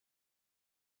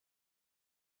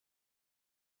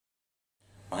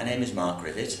My name is Mark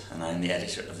Rivett and I'm the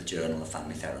editor of the Journal of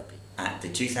Family Therapy. At the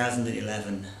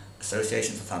 2011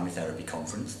 Association for Family Therapy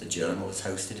Conference, the Journal has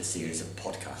hosted a series of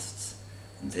podcasts,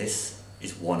 and this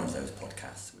is one of those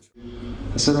podcasts.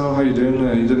 I said, "Oh, how are you doing?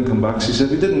 You didn't come back." She said,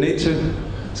 "We didn't need to."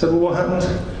 I said, "Well, what happened?"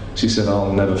 She said,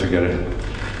 "I'll never forget it.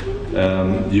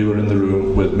 You were in the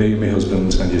room with me and my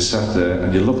husband, and you sat there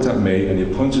and you looked at me and you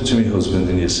pointed to my husband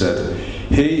and you said,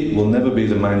 'He will never be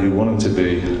the man you want him to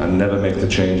be and never make the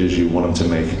changes you want him to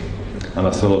make.'" And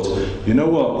I thought, you know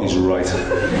what, he's right. So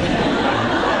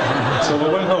I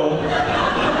went home.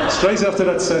 Straight after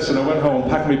that session, I went home,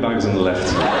 packed my bags and left.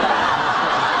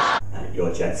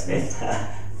 You're Ged Smith,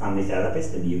 family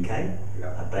therapist in the UK,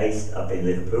 based up in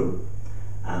Liverpool.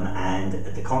 And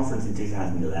at the conference in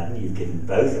 2011, you've given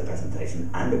both a presentation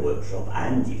and a workshop,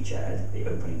 and you chaired the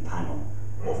opening panel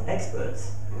of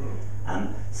experts.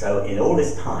 So in all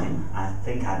this time, I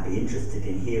think I'd be interested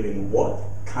in hearing what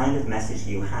kind of message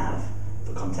you have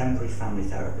for contemporary family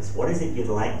therapists. What is it you'd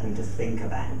like them to think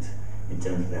about in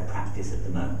terms of their practice at the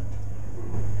moment?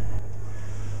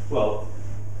 Well,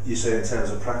 you say in terms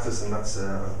of practice, and that's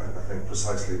I think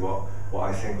precisely what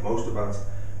I think most about,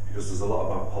 because there's a lot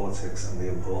about politics and the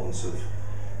importance of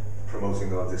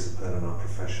promoting our discipline and our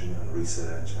profession and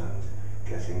research and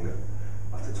getting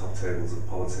at the top tables of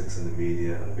politics and the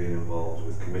media and being involved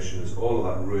with commissioners, all of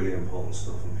that really important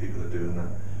stuff, and people are doing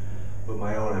that. But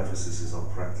my own emphasis is on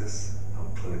practice,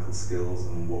 on clinical skills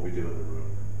and what we do in the room.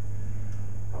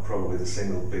 And probably the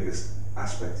single biggest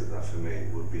aspect of that for me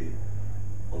would be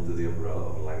under the umbrella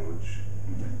of language.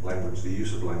 Language, the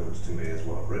use of language to me is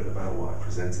what I've written about, what I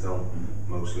presented on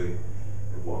mostly,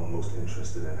 and what I'm most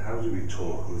interested in. How do we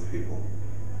talk with people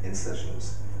in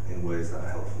sessions in ways that are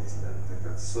helpful to them? I think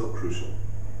that's so crucial.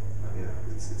 And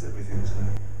it's everything, isn't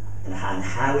it? And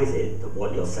how is it that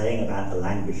what you're saying about the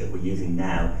language that we're using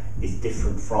now is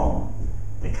different from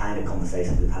the kind of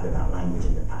conversations we've had about language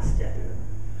in the past, Ged?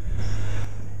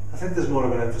 I think there's more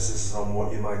of an emphasis on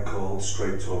what you might call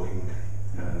straight talking,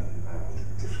 and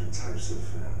different types of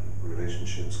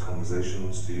relationships,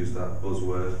 conversations, to use that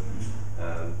buzzword.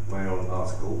 My own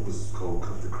article was called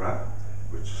 "Cut the Crap,"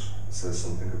 which says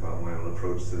something about my own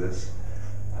approach to this.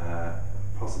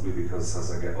 Possibly because as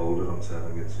I get older, I'm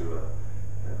turning into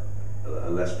a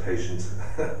less patient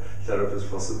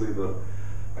therapist, possibly, but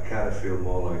I kind of feel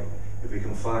more like if we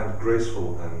can find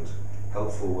graceful and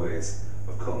helpful ways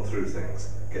of cutting through things,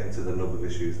 getting to the nub of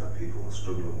issues that people are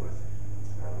struggling with,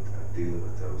 and dealing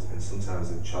with those, and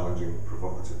sometimes in challenging,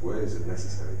 provocative ways if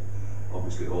necessary,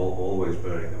 obviously always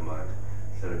bearing in mind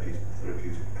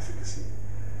therapeutic efficacy,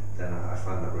 then I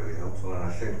find that really helpful, and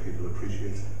I think people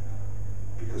appreciate it.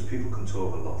 Because people can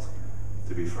talk a lot,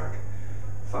 to be frank.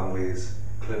 Families,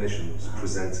 clinicians,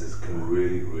 presenters can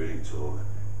really, really talk.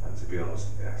 And to be honest,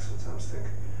 I sometimes think,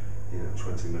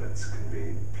 20 minutes can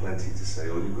be plenty to say,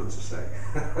 all you've got to say.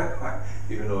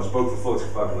 Even though I spoke for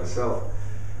 45 myself,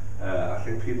 I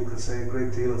think people can say a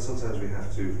great deal, and sometimes we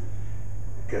have to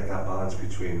get that balance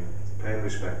between paying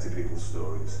respect to people's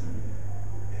stories,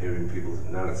 hearing people's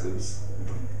narratives,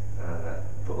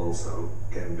 but also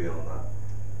getting beyond that.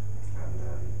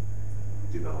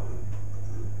 Developing,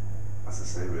 as I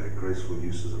say, really graceful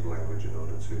uses of language in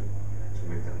order to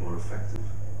make that more effective.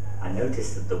 I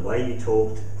noticed that the way you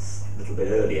talked a little bit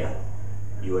earlier,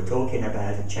 you were talking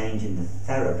about a change in the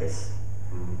therapist,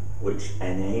 which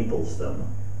enables them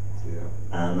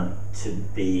to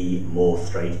be more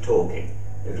straight talking.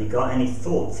 Have you got any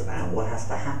thoughts about what has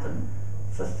to happen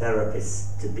for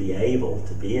therapists to be able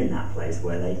to be in that place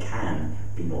where they can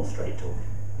be more straight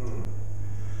talking?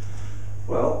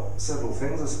 Well, several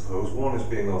things, I suppose. One is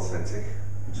being authentic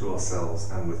to ourselves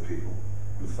and with people,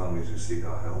 with families who seek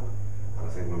our help. And I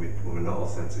think when we're not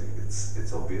authentic,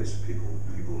 it's obvious.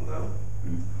 People know.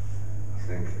 I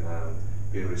think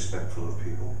being respectful of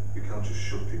people. We can't just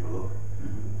shut people up,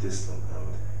 distant, and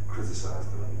criticise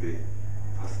them and be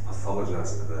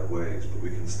pathologising their ways. But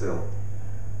we can still,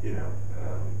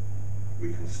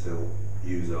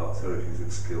 use our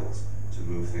therapeutic skills to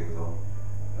move things on.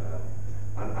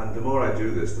 And the more I do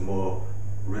this, the more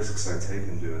risks I take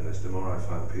in doing this, the more I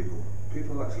find people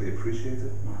actually appreciate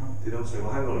it. They don't say,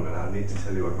 "Well, hang on a minute, I need to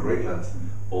tell you at great length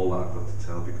all that I've got to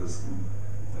tell," because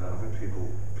I think people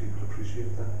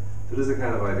appreciate that. There is a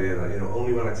kind of idea that,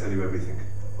 only when I tell you everything,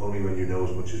 only when you know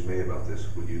as much as me about this,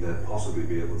 will you then possibly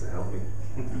be able to help me.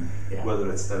 Whether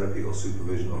it's therapy or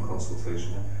supervision or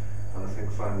consultation. And I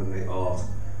think finding the art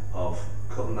of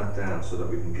cutting that down so that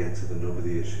we can get to the nub of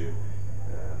the issue,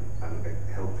 and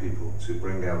help people to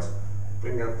bring out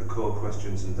the core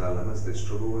questions and dilemmas they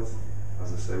struggle with,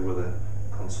 as I say, whether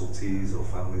consultees or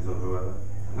families or whoever.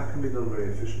 And that can be done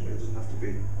very efficiently. It doesn't have to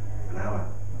be an hour.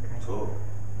 talk.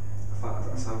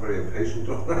 I sound very impatient,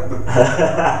 don't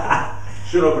I?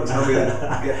 Shut up and tell me,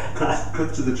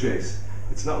 cut to the chase.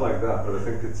 It's not like that, but I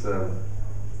think it's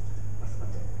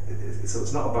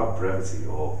not about brevity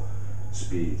or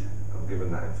speed. I'm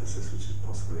giving that emphasis, which is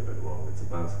possibly a bit wrong. It's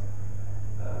about,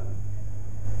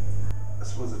 I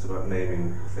suppose it's about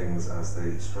naming things as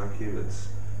they strike you. It's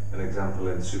an example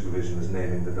in supervision is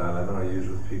naming the dilemma I use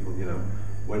with people. You know,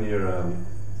 when you're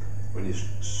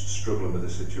struggling with a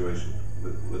situation,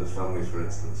 with a family, for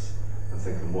instance, and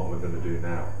thinking, what am I going to do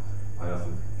now? I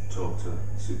often talk to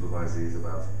supervisees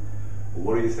about, well,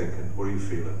 what are you thinking? What are you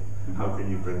feeling? How can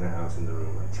you bring that out in the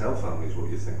room? And tell families what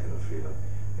you're thinking and feeling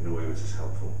in a way which is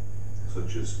helpful,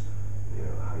 such as, you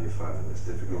know, how you're finding this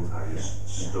difficult, how you're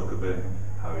stuck a bit,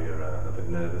 how you're a bit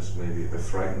nervous, maybe a bit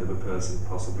frightened of a person,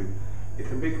 possibly. It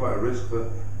can be quite a risk, but,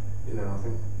 you know, I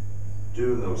think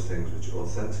doing those things which are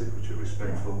authentic, which are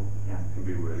respectful, can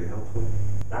be really helpful.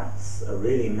 That's a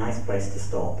really nice place to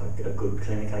stop, a good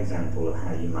clinical example of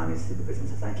how you manage supervision.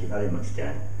 So thank you very much,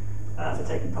 Ged, for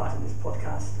taking part in this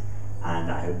podcast,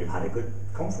 and I hope you've had a good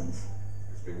conference.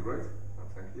 It's been great,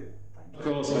 thank you. Of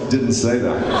course, I didn't say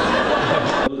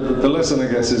that. The lesson, I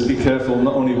guess, is be careful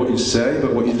not only what you say,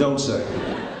 but what you don't say.